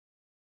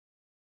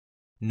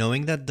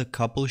Knowing that the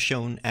couple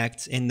shown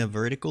acts in the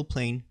vertical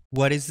plane,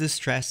 what is the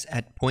stress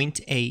at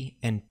point A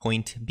and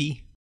point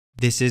B?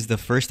 This is the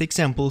first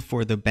example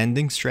for the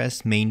bending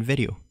stress main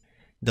video.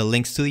 The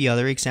links to the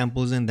other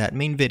examples in that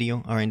main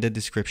video are in the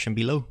description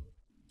below.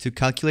 To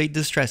calculate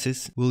the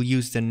stresses, we'll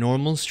use the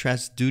normal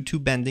stress due to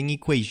bending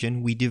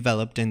equation we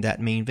developed in that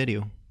main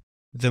video.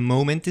 The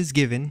moment is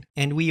given,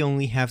 and we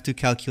only have to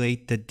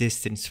calculate the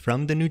distance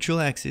from the neutral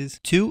axis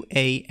to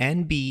A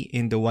and B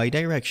in the y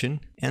direction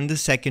and the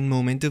second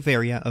moment of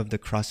area of the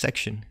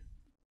cross-section.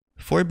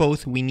 For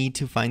both, we need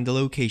to find the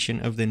location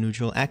of the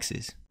neutral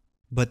axis.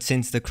 But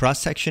since the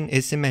cross-section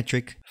is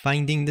symmetric,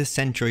 finding the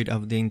centroid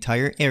of the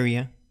entire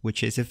area,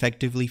 which is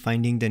effectively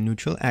finding the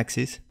neutral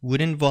axis,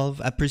 would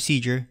involve a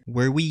procedure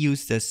where we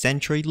use the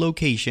centroid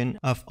location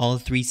of all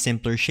three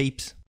simpler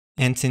shapes.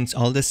 And since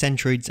all the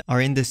centroids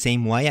are in the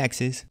same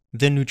y-axis,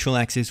 the neutral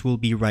axis will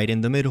be right in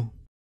the middle.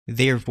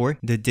 Therefore,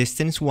 the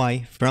distance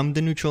y from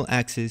the neutral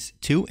axis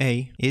to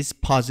A is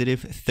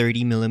positive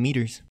 30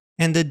 millimeters,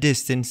 and the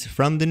distance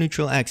from the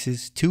neutral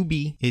axis to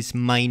B is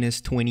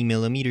minus 20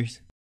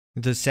 millimeters.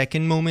 The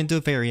second moment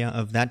of area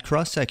of that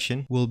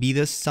cross-section will be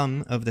the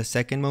sum of the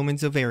second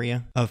moments of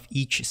area of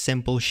each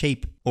simple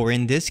shape, or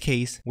in this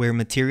case, where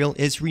material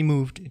is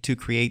removed to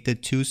create the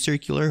two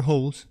circular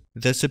holes,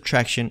 the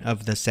subtraction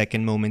of the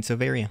second moments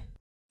of area.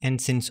 And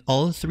since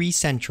all three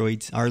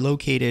centroids are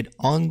located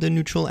on the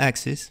neutral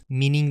axis,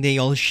 meaning they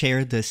all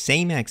share the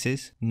same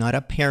axis, not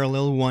a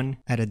parallel one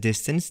at a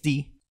distance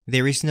d,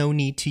 there is no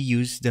need to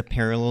use the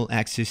parallel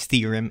axis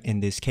theorem in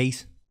this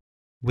case.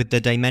 With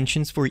the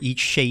dimensions for each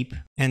shape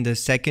and the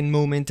second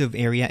moment of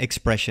area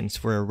expressions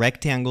for a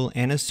rectangle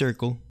and a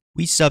circle,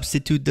 we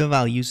substitute the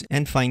values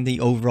and find the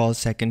overall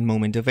second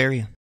moment of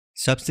area.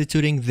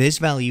 Substituting this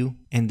value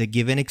and the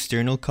given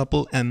external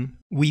couple M,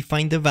 we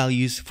find the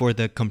values for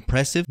the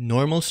compressive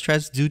normal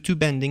stress due to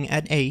bending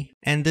at A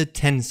and the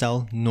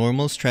tensile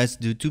normal stress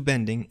due to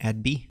bending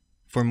at B.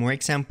 For more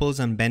examples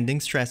on bending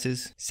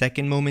stresses,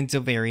 second moments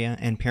of area,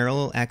 and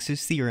parallel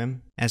axis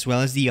theorem, as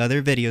well as the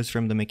other videos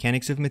from the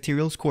Mechanics of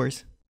Materials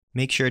course,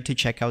 make sure to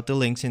check out the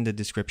links in the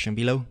description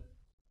below.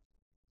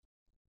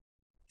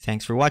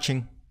 Thanks for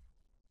watching.